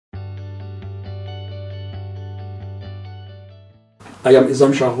I am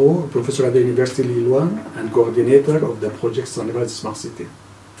Isam Shahrour, professor at the University Lille1 and coordinator of the project SunRise Smart City.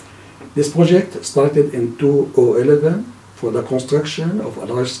 This project started in 2011 for the construction of a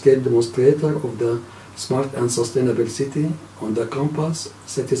large-scale demonstrator of the smart and sustainable city on the campus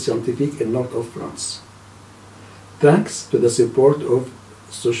Cité Scientifique in north of France. Thanks to the support of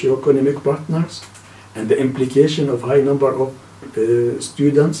socio-economic partners and the implication of high number of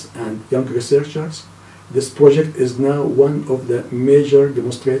students and young researchers, this project is now one of the major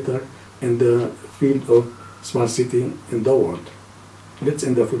demonstrators in the field of smart city in the world. Let's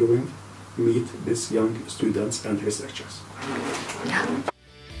in the following meet these young students and researchers. Yeah.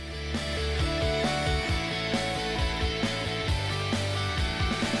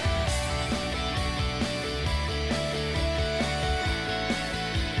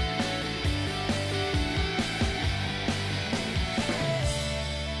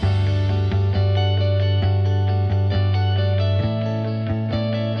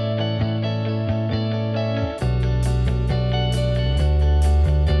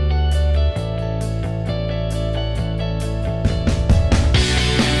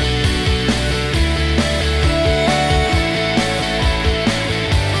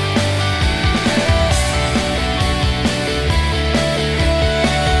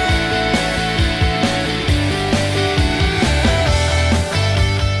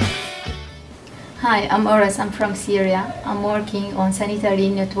 Hi, I'm Oras. I'm from Syria. I'm working on sanitary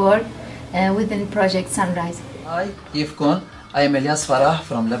network within project SunRise. Hi, Yifkon. I am Elias Farah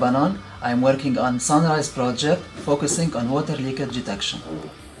from Lebanon. I am working on SunRise project focusing on water leakage detection.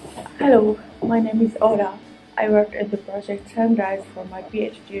 Hello, my name is Ora. I worked at the project SunRise for my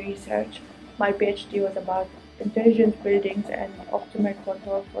PhD research. My PhD was about intelligent buildings and optimal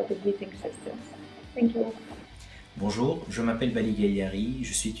control for the heating systems. Thank you. Bonjour, je m'appelle Bali Gagliari,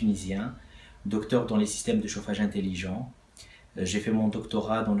 je suis tunisien, docteur dans les systèmes de chauffage intelligent. J'ai fait mon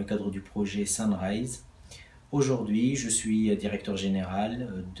doctorat dans le cadre du projet SunRise. Aujourd'hui, je suis directeur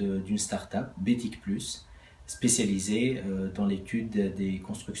général d'une start-up, Betic+, spécialisée dans l'étude des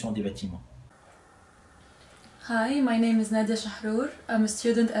constructions des bâtiments. Hi, my name is Isam Shahrour. I'm a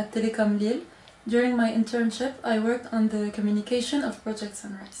student at Telecom Lille. During my internship, I worked on the communication of Project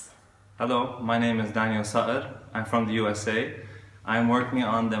SunRise. Hello, my name is Daniel Saer. I'm from the USA. I'm working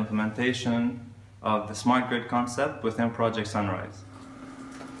on the implementation of the smart grid concept within Project SunRise.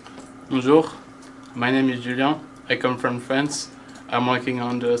 Bonjour, my name is Julien. I come from France. I'm working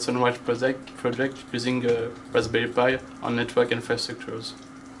on the SunRise project using a Raspberry Pi on network infrastructures.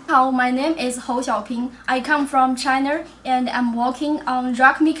 Hello, my name is Hou Xiaoping. I come from China and I'm working on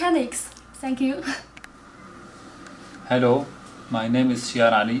drug mechanics. Thank you. Hello, my name is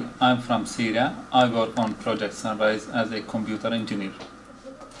Shiar Ali. I'm from Syria. I work on Project SunRise as a computer engineer.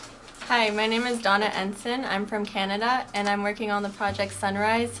 Hi, my name is Donna Ensign. I'm from Canada and I'm working on the project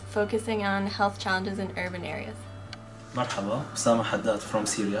SunRise, focusing on health challenges in urban areas. Marhaba, Osama Haddad from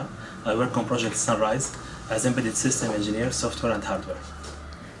Syria. I work on Project SunRise as embedded system engineer, software and hardware.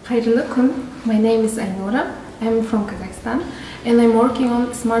 My name is Ainora. I'm from Kazakhstan and I'm working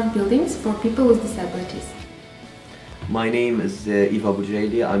on smart buildings for people with disabilities. My name is Eva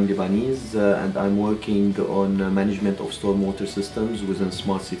Boujaili. I'm Lebanese and I'm working on management of stormwater systems within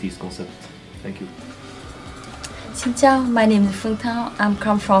smart cities concept. Thank you. Xin chào, my name is Phương Thao. I'm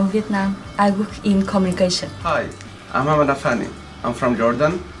come from Vietnam. I work in communication. Hi, I'm Ahmed Afani. I'm from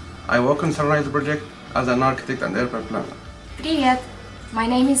Jordan. I work on SunRise project as an architect and airport planner. Привет, my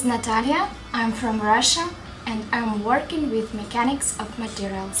name is Natalia. I'm from Russia and I'm working with mechanics of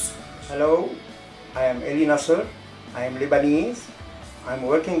materials. Hello, I am Eli Nasser. I am Lebanese. I'm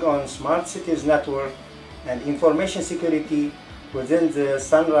working on smart cities network and information security within the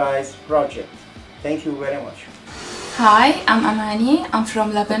SunRise project. Thank you very much. Hi, I'm Amani. I'm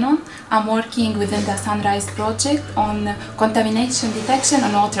from Lebanon. I'm working within the SunRise project on contamination detection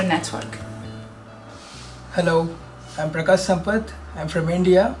on water network. Hello, I'm Prakash Sampath. I'm from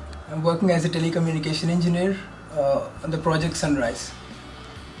India. I'm working as a telecommunication engineer on the project SunRise.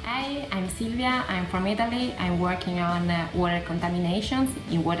 Hi, I'm Silvia. I'm from Italy. I'm working on water contaminations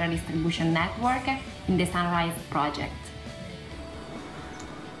in water distribution network in the SunRise project.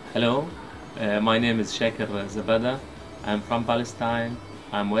 Hello, my name is Shakir Zabada. I'm from Palestine.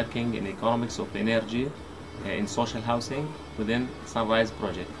 I'm working in economics of energy in social housing within SunRise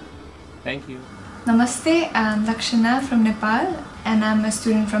project. Thank you. Namaste, I'm Lakshana from Nepal and I'm a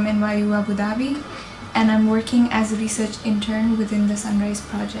student from NYU Abu Dhabi and I'm working as a research intern within the SunRise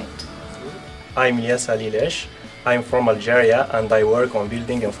project. I'm Ilyas Alilesh. I'm from Algeria and I work on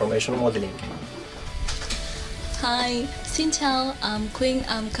building information modeling. Hi, xin chào, I'm Queen,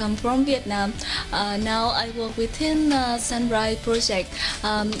 I'm come from Vietnam. Now I work within the SunRise project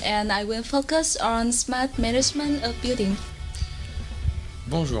and I will focus on smart management of building.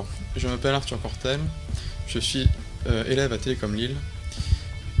 Bonjour, je m'appelle Arthur Cortel, je suis élève à Télécom Lille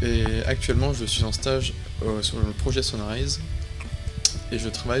et actuellement je suis en stage sur le projet SunRise et je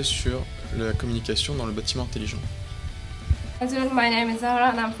travaille sur la communication dans le bâtiment intelligent. My name is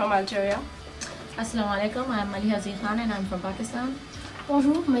Zahra and I'm from Algeria. Assalamu alaikum, I'm Maliha Zikhan and I'm from Pakistan.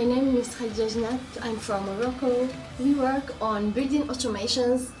 Bonjour, my name is Khadija Jannat, I'm from Morocco. We work on building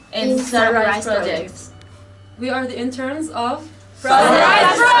automations in SunRise projects. We are the interns of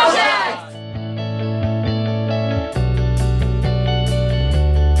SunRise